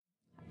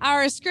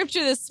Our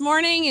scripture this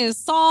morning is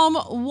Psalm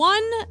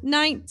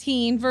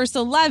 119, verse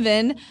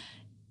 11, and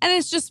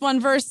it's just one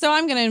verse, so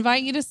I'm going to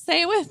invite you to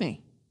say it with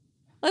me.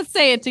 Let's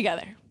say it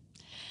together.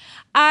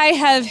 I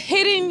have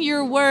hidden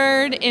your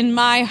word in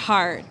my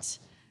heart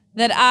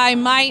that I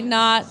might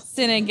not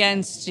sin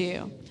against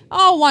you.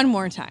 Oh, one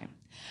more time.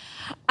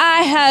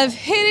 I have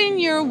hidden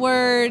your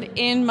word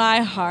in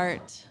my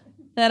heart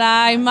that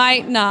I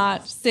might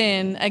not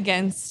sin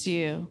against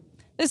you.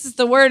 This is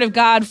the word of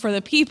God for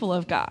the people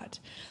of God.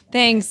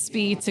 Thanks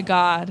be to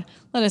God.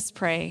 Let us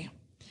pray.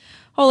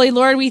 Holy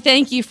Lord, we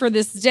thank you for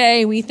this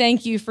day. We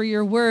thank you for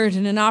your word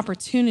and an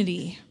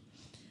opportunity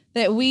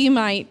that we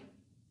might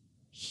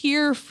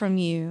hear from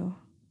you.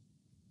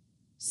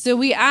 So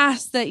we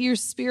ask that your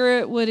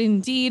Spirit would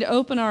indeed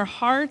open our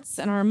hearts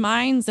and our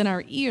minds and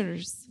our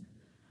ears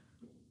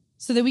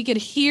so that we could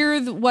hear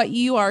what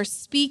you are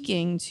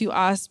speaking to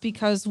us,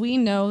 because we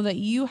know that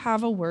you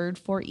have a word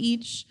for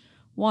each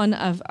one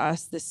of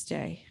us this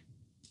day.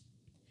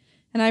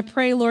 And I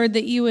pray, Lord,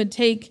 that you would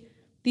take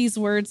these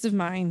words of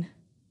mine,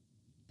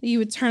 that you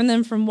would turn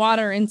them from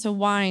water into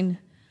wine,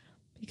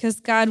 because,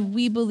 God,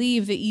 we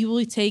believe that you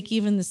will take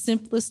even the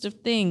simplest of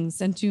things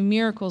and do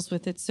miracles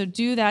with it. So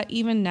do that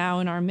even now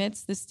in our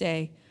midst this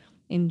day.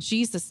 In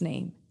Jesus'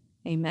 name,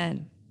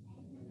 amen.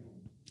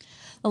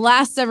 The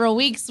last several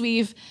weeks,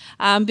 we've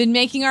been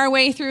making our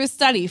way through a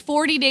study,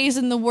 40 Days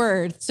in the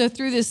Word. So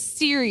through this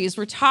series,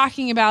 we're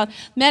talking about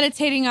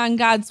meditating on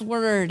God's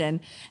Word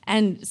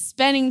and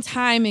spending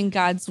time in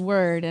God's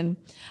Word. And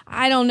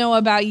I don't know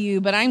about you,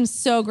 but I'm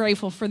so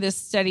grateful for this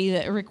study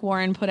that Rick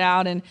Warren put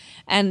out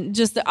and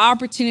just the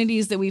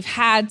opportunities that we've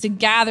had to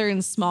gather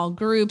in small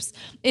groups.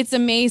 It's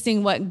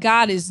amazing what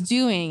God is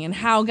doing and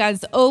how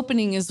God's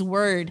opening his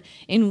Word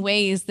in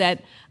ways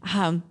that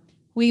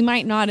we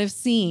might not have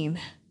seen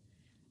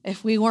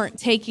if we weren't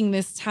taking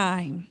this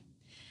time.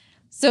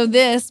 So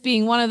this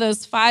being one of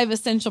those 5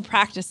 essential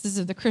practices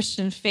of the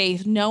Christian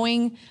faith,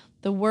 knowing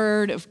the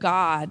Word of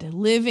God,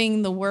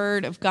 living the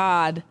Word of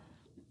God,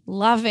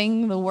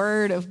 loving the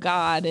Word of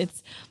God.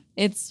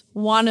 It's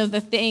one of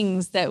the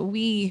things that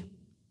we're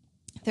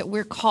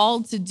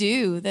called to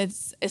do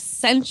that's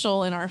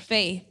essential in our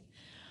faith.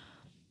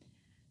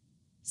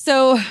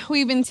 So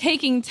we've been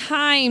taking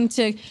time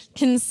to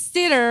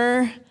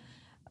consider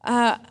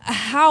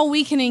how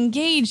we can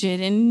engage it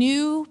in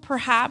new,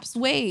 perhaps,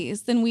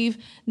 ways than we've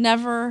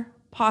never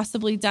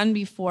possibly done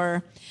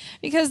before.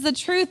 Because the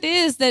truth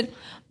is that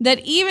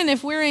even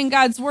if we're in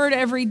God's Word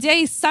every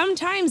day,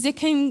 sometimes it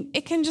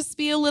can just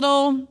be a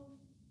little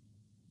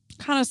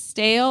kind of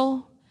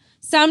stale.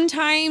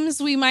 Sometimes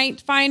we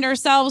might find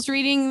ourselves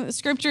reading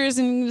scriptures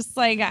and just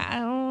like, I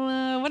don't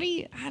know,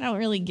 I don't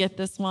really get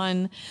this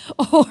one.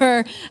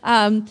 Or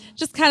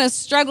just kind of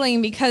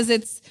struggling because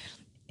it's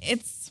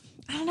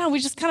I don't know, we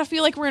just kind of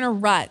feel like we're in a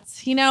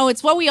rut. You know,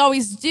 it's what we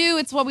always do,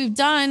 it's what we've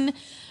done,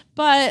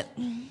 but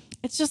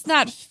it's just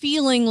not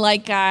feeling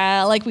like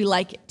we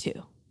like it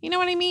to. You know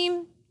what I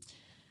mean?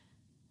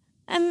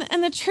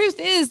 And the truth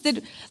is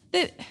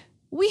that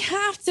we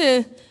have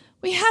to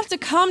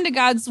come to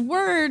God's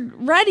Word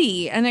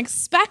ready and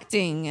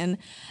expecting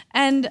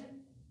and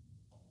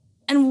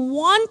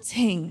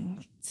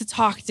wanting to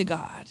talk to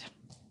God.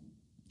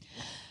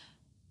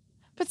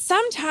 But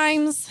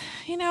sometimes,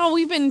 you know,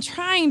 we've been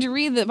trying to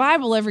read the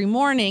Bible every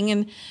morning,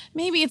 and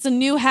maybe it's a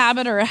new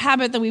habit or a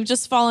habit that we've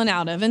just fallen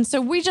out of. And so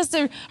we just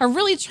are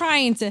really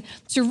trying to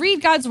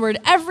read God's Word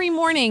every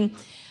morning.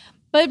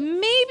 But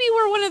maybe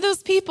we're one of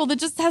those people that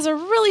just has a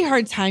really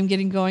hard time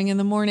getting going in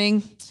the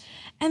morning.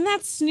 And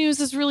that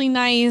snooze is really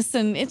nice,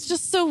 and it's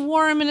just so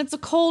warm, and it's a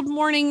cold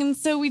morning, and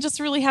so we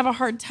just really have a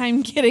hard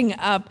time getting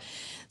up.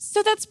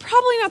 So that's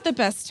probably not the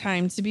best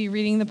time to be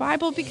reading the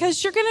Bible,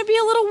 because you're going to be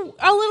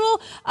a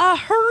little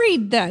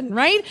hurried then,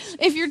 right?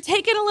 If you're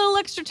taking a little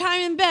extra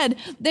time in bed,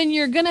 then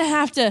you're going to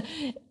have to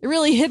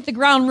really hit the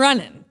ground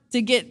running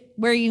to get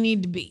where you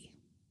need to be.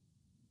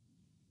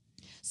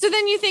 So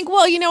then you think,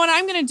 well, you know what?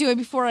 I'm going to do it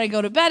before I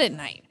go to bed at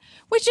night,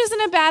 which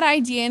isn't a bad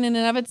idea in and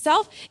of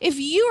itself. If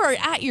you are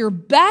at your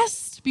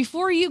best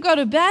before you go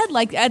to bed,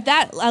 like at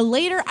a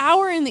later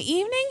hour in the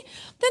evening,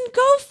 then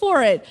go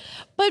for it.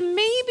 But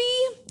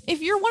maybe if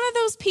you're one of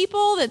those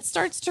people that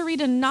starts to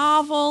read a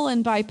novel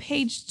and by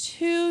page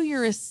 2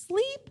 you're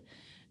asleep,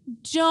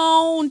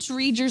 don't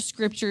read your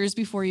scriptures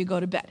before you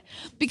go to bed,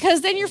 because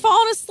then you're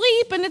falling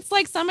asleep and it's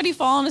like somebody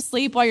falling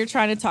asleep while you're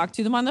trying to talk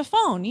to them on the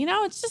phone. You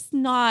know, it's just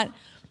not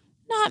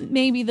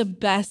maybe the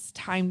best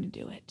time to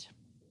do it.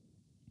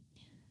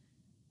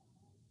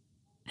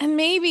 And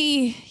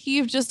maybe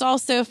you've just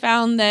also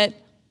found that,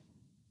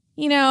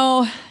 you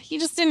know, you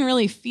just didn't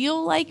really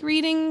feel like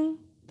reading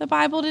the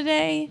Bible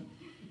today.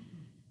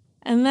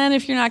 And then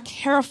if you're not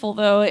careful,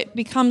 though, it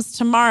becomes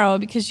tomorrow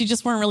because you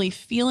just weren't really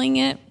feeling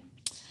it.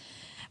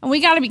 And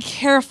we got to be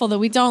careful that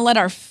we don't let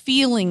our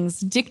feelings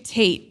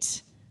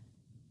dictate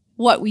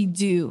what we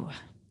do.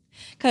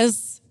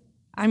 Because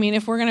I mean,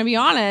 if we're going to be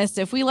honest,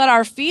 if we let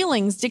our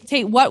feelings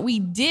dictate what we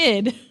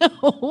did,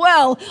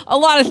 well, a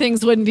lot of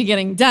things wouldn't be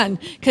getting done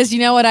because you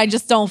know what? I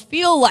just don't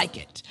feel like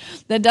it.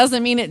 That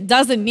doesn't mean it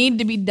doesn't need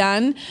to be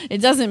done. It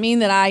doesn't mean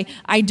that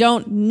I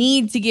don't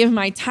need to give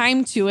my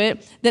time to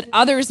it, that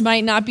others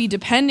might not be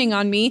depending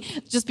on me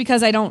just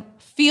because I don't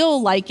feel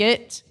like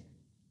it.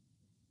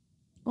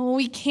 Well,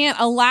 we can't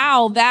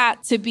allow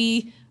that to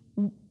be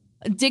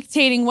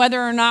dictating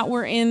whether or not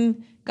we're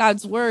in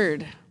God's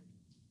word,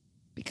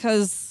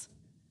 because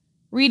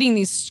reading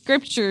these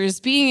scriptures,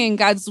 being in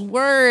God's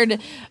word,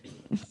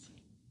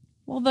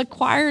 well, the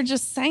choir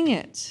just sang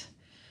it.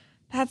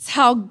 That's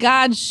how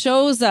God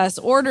shows us,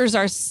 orders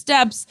our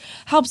steps,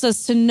 helps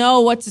us to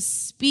know what to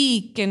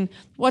speak and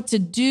what to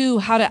do,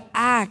 how to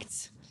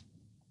act.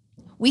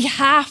 We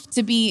have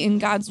to be in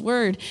God's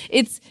word.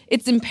 It's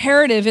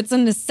imperative. It's a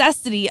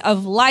necessity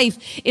of life.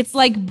 It's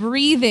like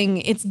breathing.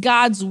 It's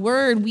God's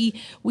word. We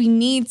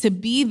need to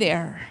be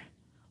there,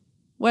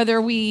 whether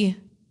we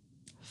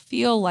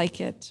feel like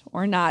it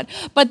or not.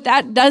 But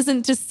that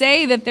doesn't to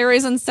say that there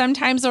isn't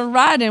sometimes a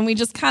rut and we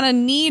just kind of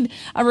need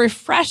a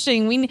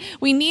refreshing.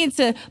 We need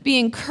to be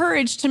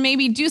encouraged to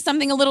maybe do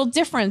something a little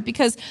different,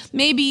 because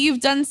maybe you've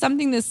done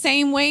something the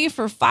same way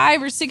for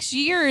 5 or 6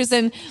 years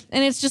and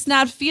it's just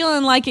not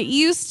feeling like it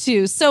used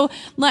to. So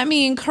let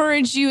me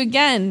encourage you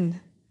again.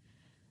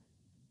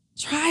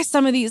 Try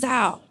some of these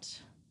out.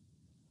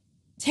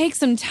 Take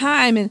some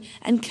time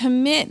and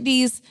commit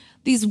these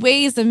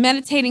ways of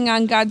meditating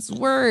on God's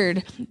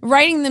word,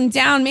 writing them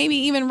down, maybe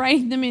even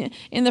writing them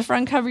in the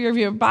front cover of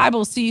your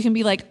Bible so you can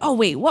be like, oh,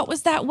 wait, what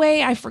was that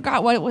way? I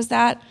forgot what it was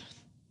that.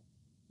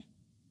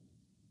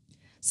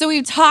 So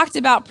we've talked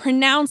about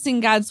pronouncing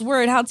God's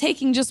word, how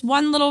taking just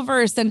one little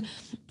verse and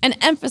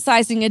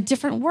emphasizing a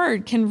different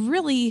word can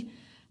really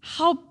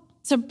help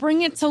to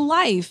bring it to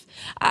life.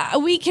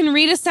 We can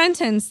read a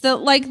sentence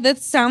that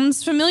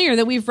sounds familiar,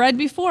 that we've read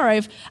before.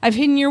 I've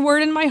hidden your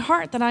word in my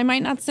heart that I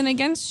might not sin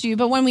against you.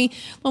 But when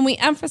we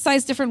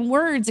emphasize different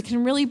words, it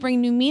can really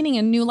bring new meaning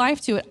and new life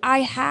to it.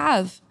 I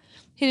have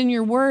hidden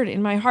your word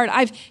in my heart.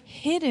 I've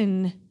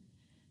hidden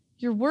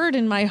your word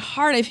in my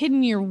heart. I've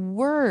hidden your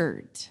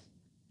word.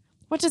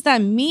 What does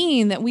that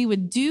mean that we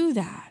would do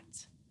that?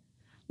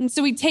 And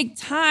so we take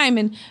time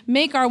and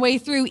make our way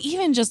through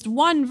even just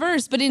one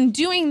verse. But in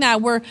doing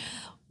that,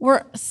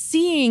 we're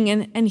seeing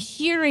and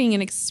hearing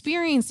and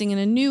experiencing in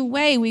a new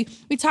way. We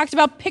talked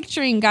about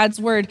picturing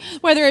God's word,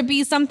 whether it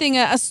be something,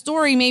 a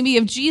story maybe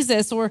of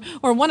Jesus or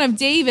one of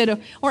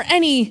David or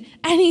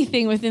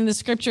anything within the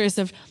scriptures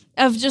of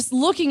just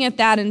looking at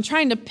that and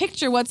trying to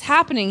picture what's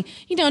happening.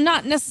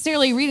 Not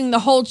necessarily reading the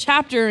whole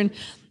chapter and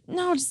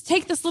no, just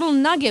take this little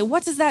nugget.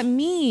 What does that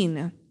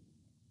mean?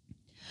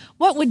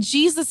 What would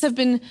Jesus have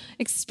been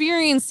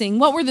experiencing?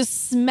 What were the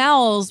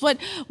smells? What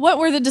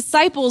were the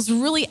disciples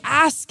really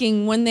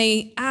asking when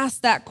they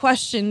asked that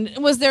question?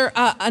 Was there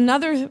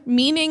another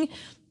meaning?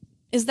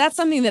 Is that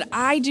something that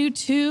I do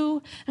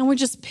too? And we're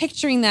just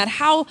picturing that.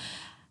 How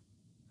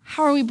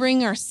are we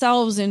bringing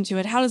ourselves into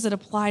it? How does it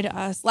apply to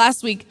us?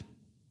 Last week,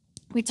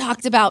 we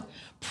talked about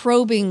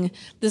probing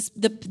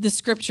the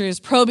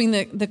scriptures, probing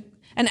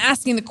and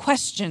asking the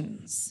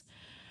questions.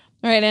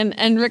 Right,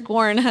 and Rick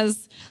Warren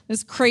has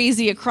this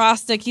crazy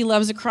acrostic. He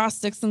loves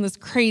acrostics, and this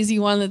crazy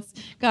one that's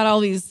got all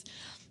these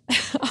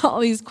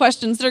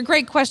questions that are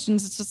great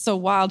questions. It's just so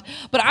wild.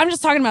 But I'm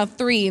just talking about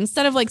 3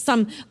 instead of like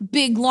some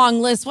big long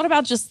list. What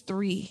about just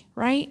 3?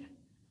 Right?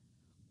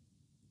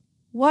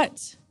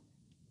 What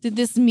did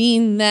this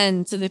mean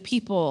then to the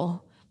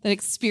people that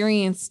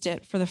experienced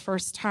it for the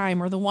first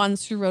time, or the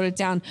ones who wrote it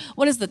down?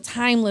 What is the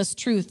timeless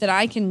truth that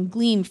I can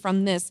glean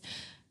from this?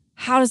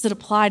 How does it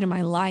apply to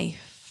my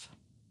life?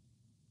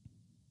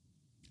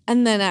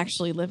 And then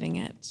actually living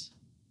it.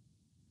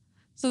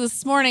 So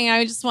this morning,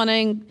 I just want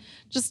to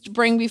just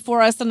bring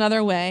before us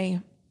another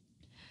way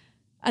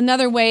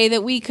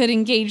that we could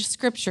engage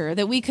Scripture,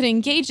 that we could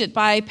engage it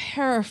by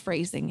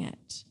paraphrasing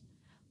it,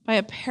 by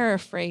a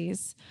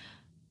paraphrase.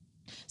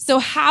 So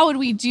how would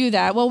we do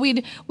that? Well,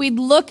 we'd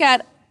look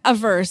at a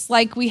verse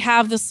like we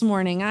have this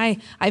morning.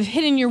 I've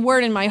hidden your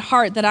word in my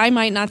heart that I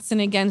might not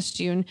sin against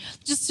you. And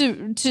just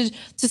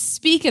to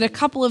speak it a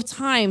couple of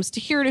times,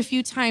 to hear it a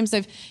few times.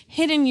 I've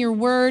hidden your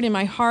word in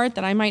my heart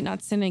that I might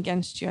not sin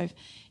against you. I've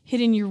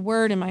hidden your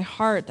word in my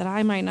heart that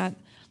I might not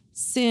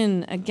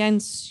sin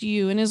against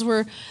you. And as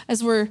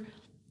we're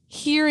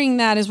hearing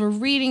that, as we're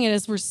reading it,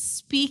 as we're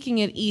speaking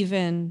it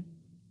even,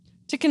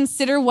 to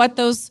consider what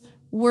those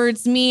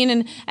words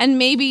mean and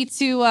maybe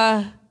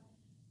to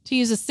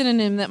use a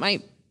synonym that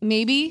might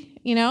maybe,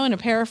 in a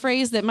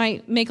paraphrase that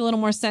might make a little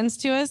more sense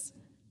to us.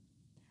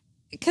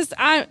 Because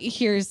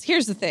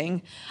here's the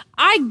thing.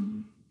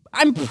 I'm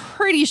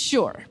pretty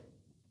sure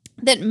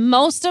that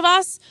most of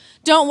us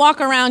don't walk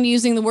around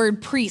using the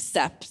word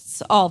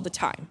precepts all the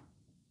time.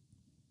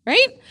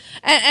 Right?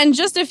 And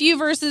just a few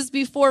verses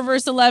before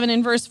verse 11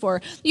 and verse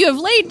 4, you have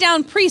laid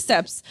down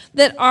precepts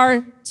that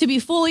are to be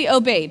fully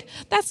obeyed.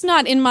 That's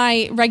not in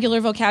my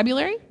regular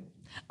vocabulary.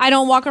 I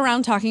don't walk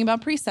around talking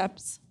about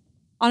precepts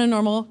on a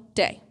normal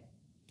day.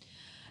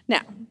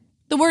 Now,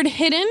 The word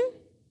hidden,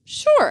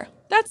 sure,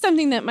 that's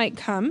something that might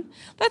come.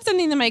 That's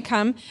something that might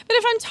come. But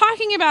if I'm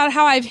talking about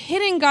how I've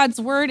hidden God's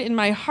word in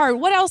my heart,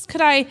 what else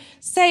could I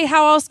say?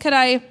 How else could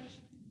I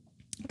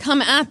come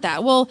at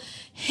that? Well,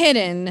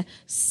 hidden,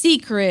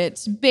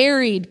 secret,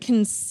 buried,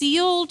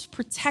 concealed,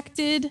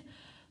 protected,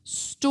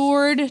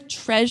 stored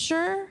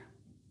treasure.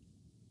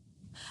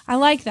 I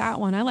like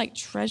that one. I like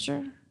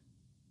treasure.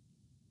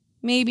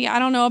 Maybe, I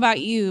don't know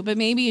about you, but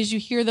maybe as you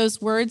hear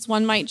those words,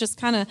 one might just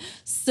kind of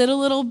sit a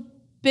little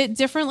bit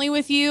differently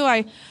with you.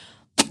 I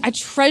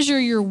treasure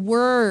your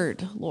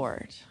word,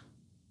 Lord.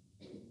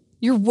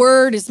 Your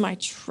word is my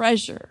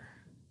treasure.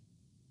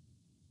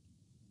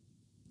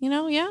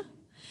 Yeah.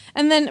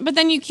 But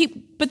then you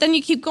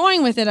keep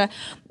going with it.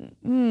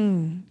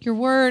 Your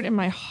word in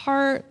my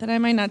heart that I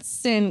might not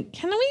sin.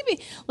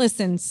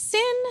 Listen,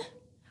 sin,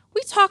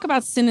 we talk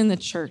about sin in the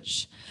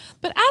church,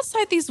 but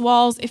outside these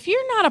walls, if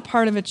you're not a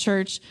part of a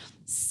church,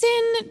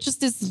 sin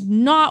just is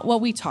not what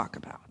we talk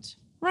about,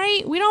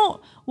 right? We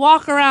don't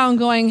walk around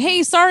going,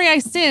 hey, sorry I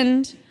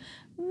sinned.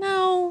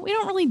 No, we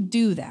don't really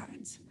do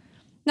that.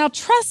 Now,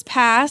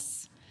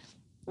 trespass,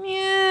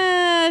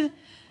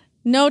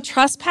 no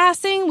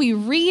trespassing. We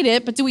read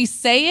it, but do we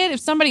say it? If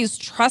somebody's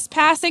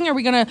trespassing, are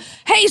we going to,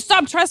 hey,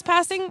 stop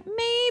trespassing?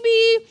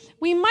 Maybe.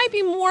 We might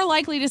be more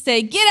likely to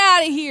say, get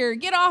out of here,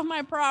 get off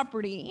my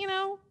property.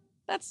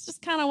 That's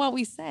just kind of what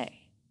we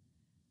say.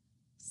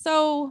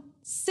 So,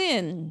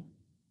 sin.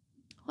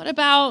 What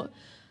about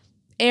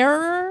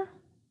error?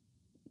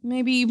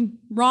 Maybe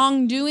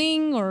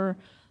wrongdoing or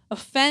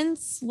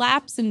offense,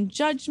 lapse in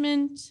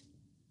judgment,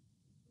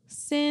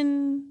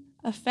 sin,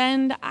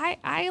 offend.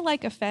 I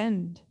like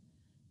offend.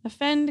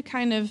 Offend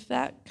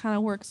that kind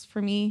of works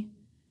for me.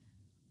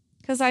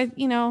 Because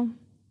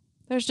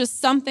there's just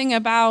something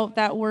about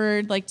that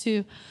word, like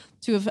to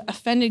have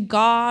offended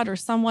God or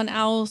someone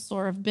else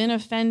or have been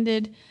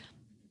offended.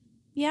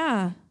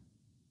 Yeah.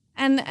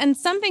 And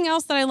something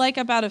else that I like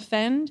about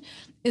offend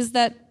is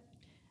that,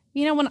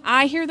 when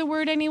I hear the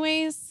word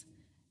anyways,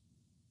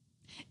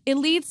 it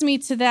leads me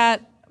to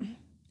that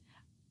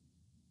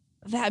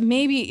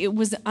maybe it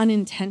was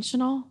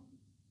unintentional.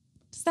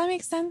 Does that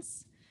make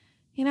sense?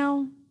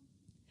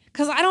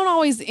 Because I don't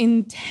always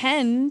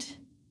intend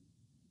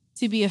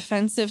to be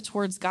offensive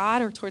towards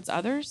God or towards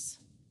others.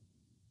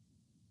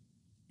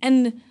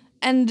 And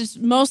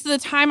most of the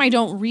time I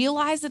don't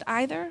realize it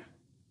either.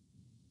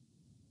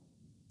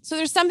 So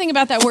there's something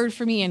about that word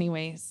for me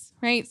anyways,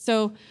 right?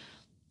 So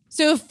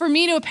for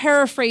me to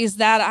paraphrase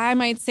that, I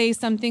might say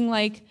something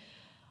like,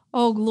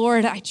 oh,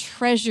 Lord, I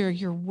treasure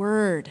your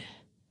word.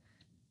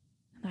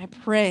 And I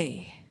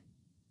pray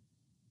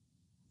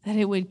that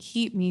it would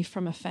keep me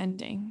from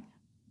offending.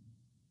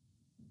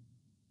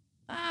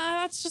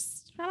 That's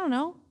just, I don't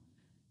know.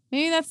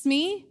 Maybe that's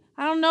me.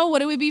 I don't know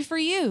what it would be for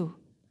you.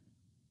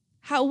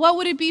 What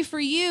would it be for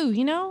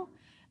you,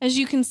 as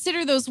you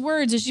consider those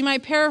words, as you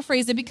might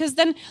paraphrase it, because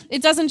then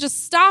it doesn't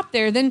just stop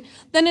there. Then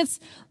it's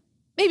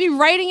maybe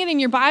writing it in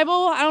your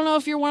Bible. I don't know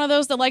if you're one of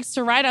those that likes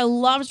to write. I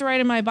love to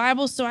write in my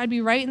Bible, so I'd be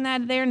writing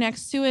that there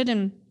next to it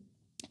and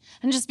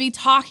just be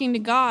talking to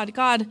God.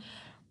 God,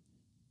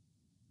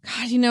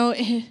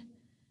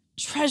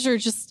 treasure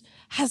just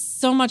has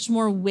so much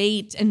more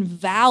weight and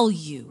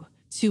value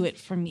to it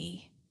for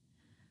me.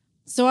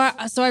 So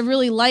I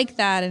really like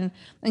that.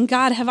 And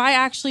God, have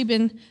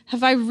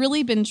I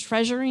really been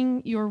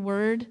treasuring your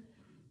word?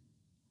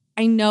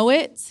 I know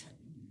it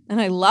and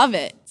I love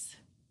it.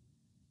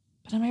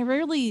 But am I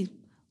really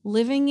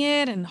living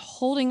it and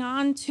holding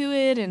on to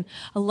it and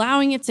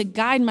allowing it to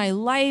guide my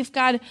life?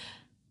 God,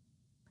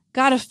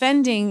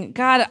 offending.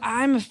 God,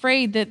 I'm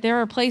afraid that there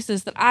are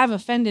places that I've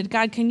offended.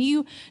 God, can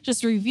you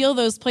just reveal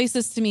those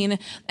places to me?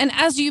 And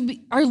as you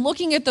are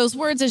looking at those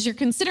words, as you're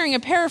considering a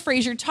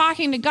paraphrase, you're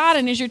talking to God.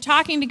 And as you're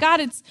talking to God,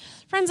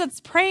 friends,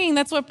 that's praying.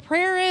 That's what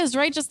prayer is,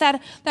 right? Just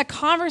that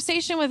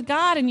conversation with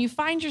God. And you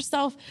find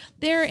yourself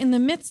there in the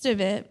midst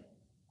of it.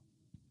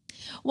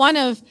 One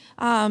of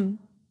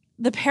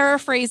the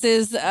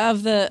paraphrases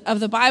of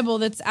the Bible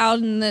that's out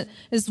and that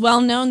is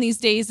well known these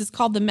days is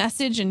called The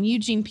Message, and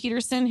Eugene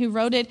Peterson, who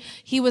wrote it,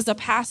 he was a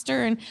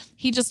pastor and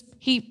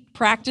he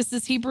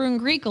practices Hebrew and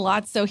Greek a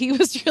lot, so he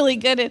was really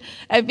good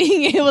at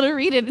being able to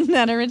read it in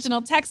that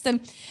original text.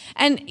 And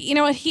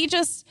he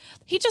just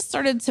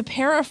started to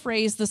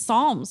paraphrase the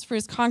Psalms for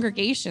his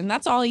congregation.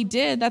 That's all he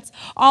did. That's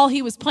all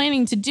he was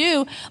planning to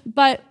do.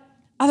 But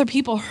other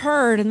people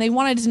heard and they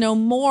wanted to know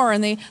more,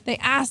 and they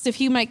asked if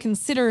he might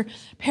consider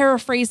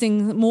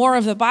paraphrasing more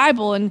of the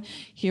Bible. And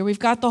here we've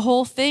got the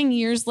whole thing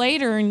years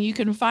later, and you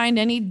can find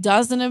any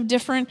dozen of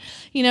different,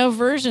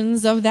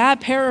 versions of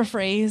that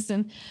paraphrase.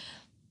 And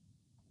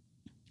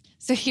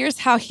so here's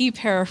how he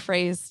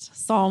paraphrased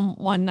Psalm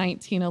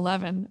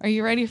 119:11. Are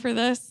you ready for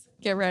this?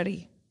 Get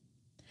ready.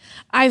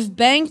 I've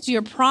banked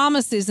your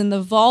promises in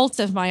the vault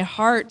of my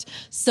heart,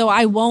 so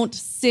I won't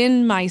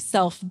sin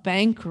myself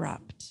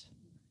bankrupt.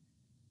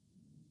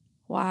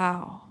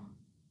 Wow.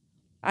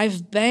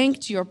 I've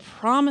banked your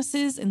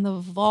promises in the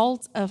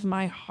vault of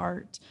my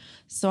heart,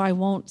 so I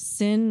won't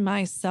sin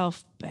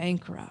myself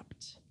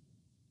bankrupt.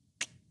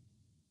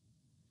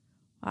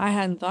 I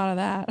hadn't thought of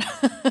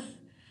that.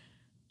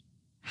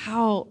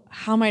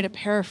 How might a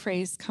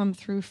paraphrase come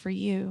through for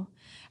you?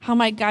 How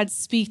might God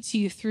speak to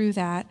you through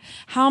that?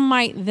 How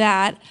might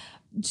that,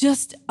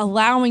 just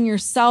allowing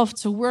yourself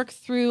to work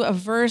through a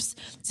verse,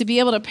 to be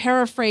able to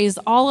paraphrase,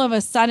 all of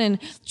a sudden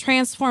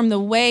transform the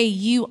way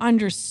you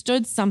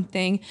understood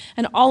something,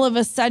 and all of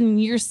a sudden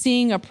you're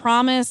seeing a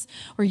promise,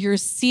 or you're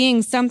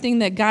seeing something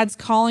that God's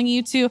calling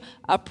you to,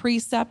 a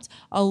precept,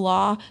 a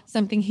law,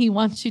 something he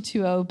wants you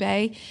to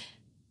obey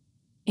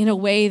in a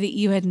way that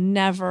you had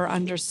never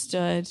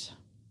understood.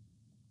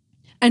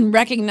 And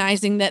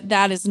recognizing that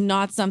that is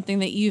not something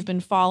that you've been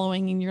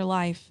following in your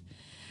life.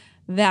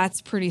 That's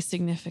pretty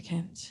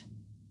significant.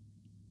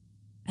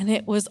 And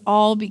it was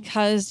all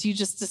because you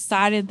just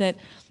decided that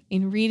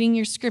in reading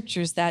your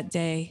scriptures that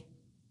day,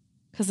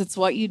 because it's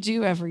what you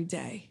do every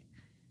day,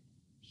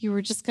 you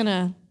were just going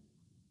to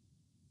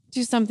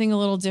do something a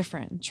little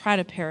different and try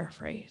to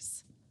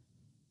paraphrase.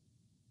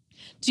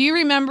 Do you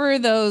remember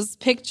those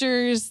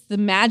pictures, the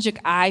magic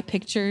eye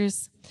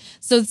pictures?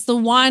 So it's the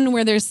one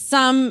where there's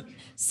some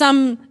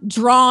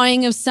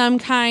drawing of some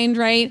kind,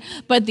 right?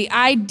 But the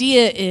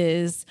idea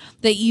is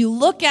that you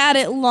look at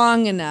it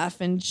long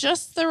enough in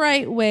just the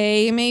right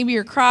way, maybe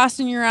you're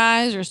crossing your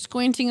eyes or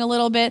squinting a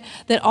little bit,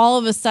 that all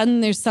of a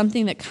sudden there's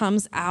something that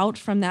comes out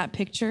from that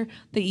picture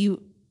that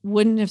you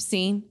wouldn't have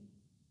seen.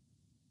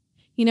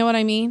 You know what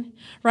I mean?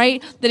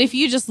 Right? That if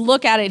you just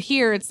look at it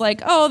here, it's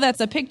like, oh, that's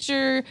a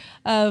picture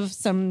of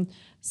some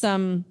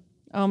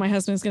oh, my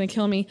husband's going to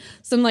kill me,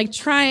 some like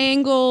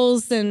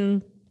triangles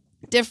and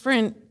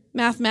different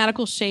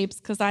mathematical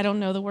shapes, because I don't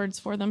know the words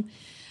for them.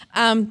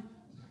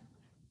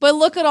 But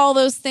look at all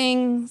those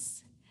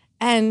things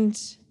and,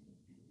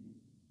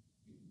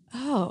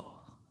 oh,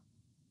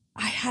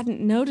 I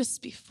hadn't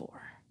noticed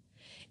before.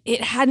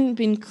 It hadn't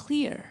been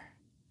clear.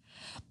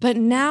 But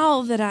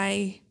now that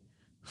I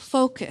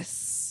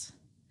focus,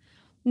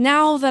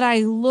 now that I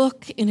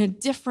look in a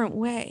different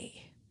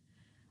way,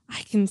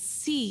 I can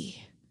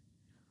see.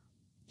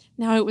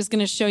 Now it was going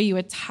to show you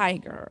a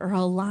tiger or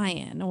a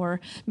lion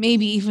or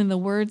maybe even the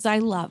words, I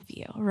love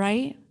you,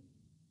 right?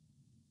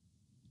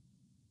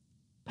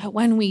 But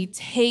when we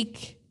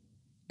take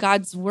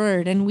God's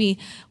word and we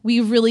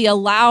really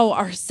allow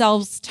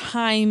ourselves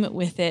time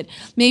with it,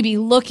 maybe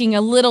looking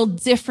a little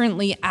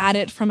differently at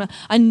it from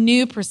a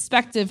new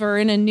perspective or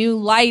in a new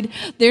light,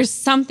 there's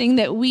something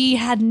that we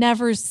had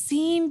never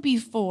seen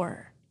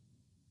before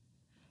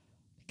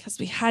because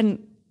we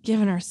hadn't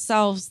given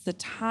ourselves the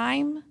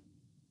time,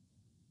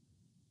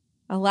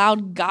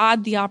 allowed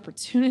God the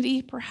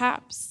opportunity,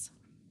 perhaps,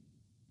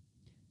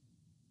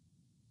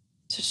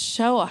 to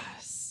show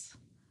us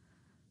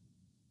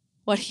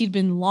what he'd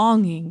been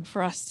longing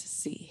for us to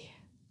see.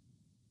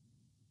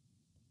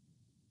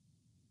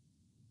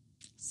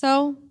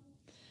 So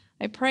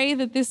I pray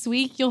that this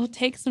week you'll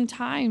take some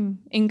time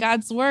in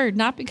God's word,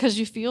 not because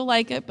you feel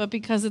like it, but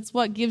because it's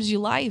what gives you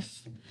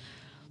life.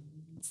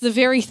 It's the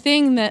very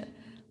thing that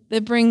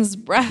brings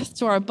breath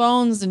to our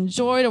bones and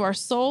joy to our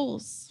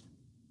souls.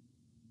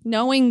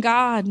 Knowing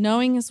God,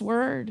 knowing his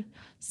word,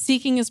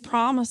 seeking his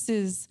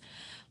promises,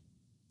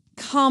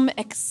 come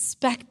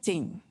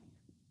expecting,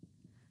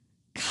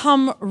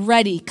 come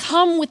ready,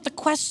 come with the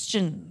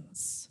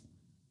questions,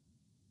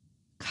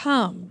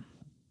 come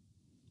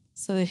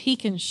so that he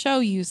can show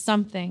you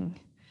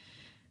something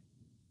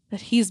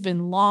that he's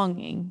been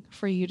longing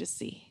for you to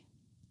see.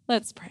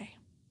 Let's pray.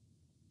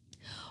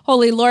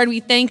 Holy Lord, we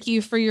thank you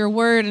for your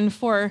word and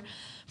for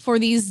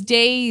these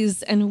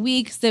days and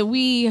weeks that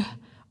we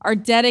are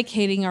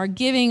dedicating, are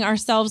giving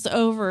ourselves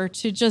over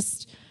to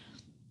just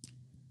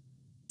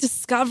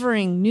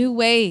discovering new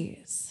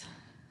ways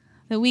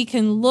that we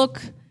can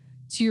look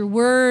to your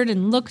word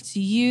and look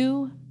to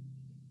you.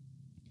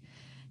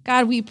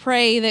 God, we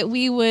pray that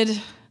we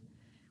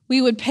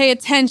would pay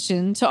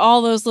attention to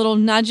all those little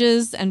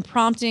nudges and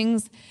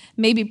promptings,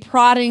 maybe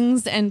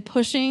proddings and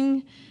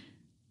pushing,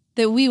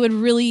 that we would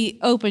really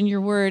open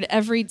your word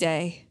every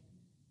day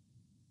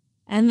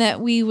and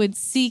that we would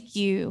seek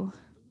you.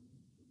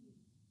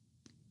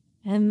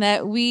 And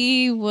that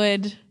we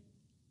would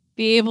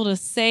be able to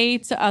say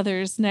to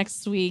others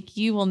next week,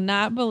 you will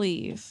not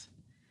believe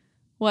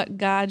what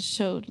God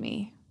showed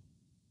me.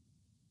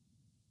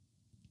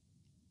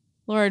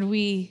 Lord,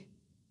 we're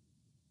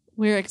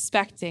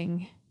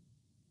expecting.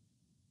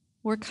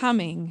 We're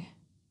coming,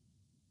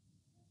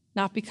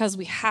 not because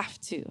we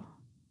have to,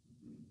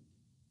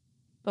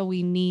 but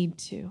we need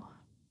to.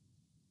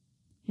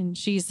 In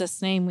Jesus'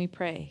 name we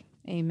pray.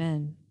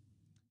 Amen.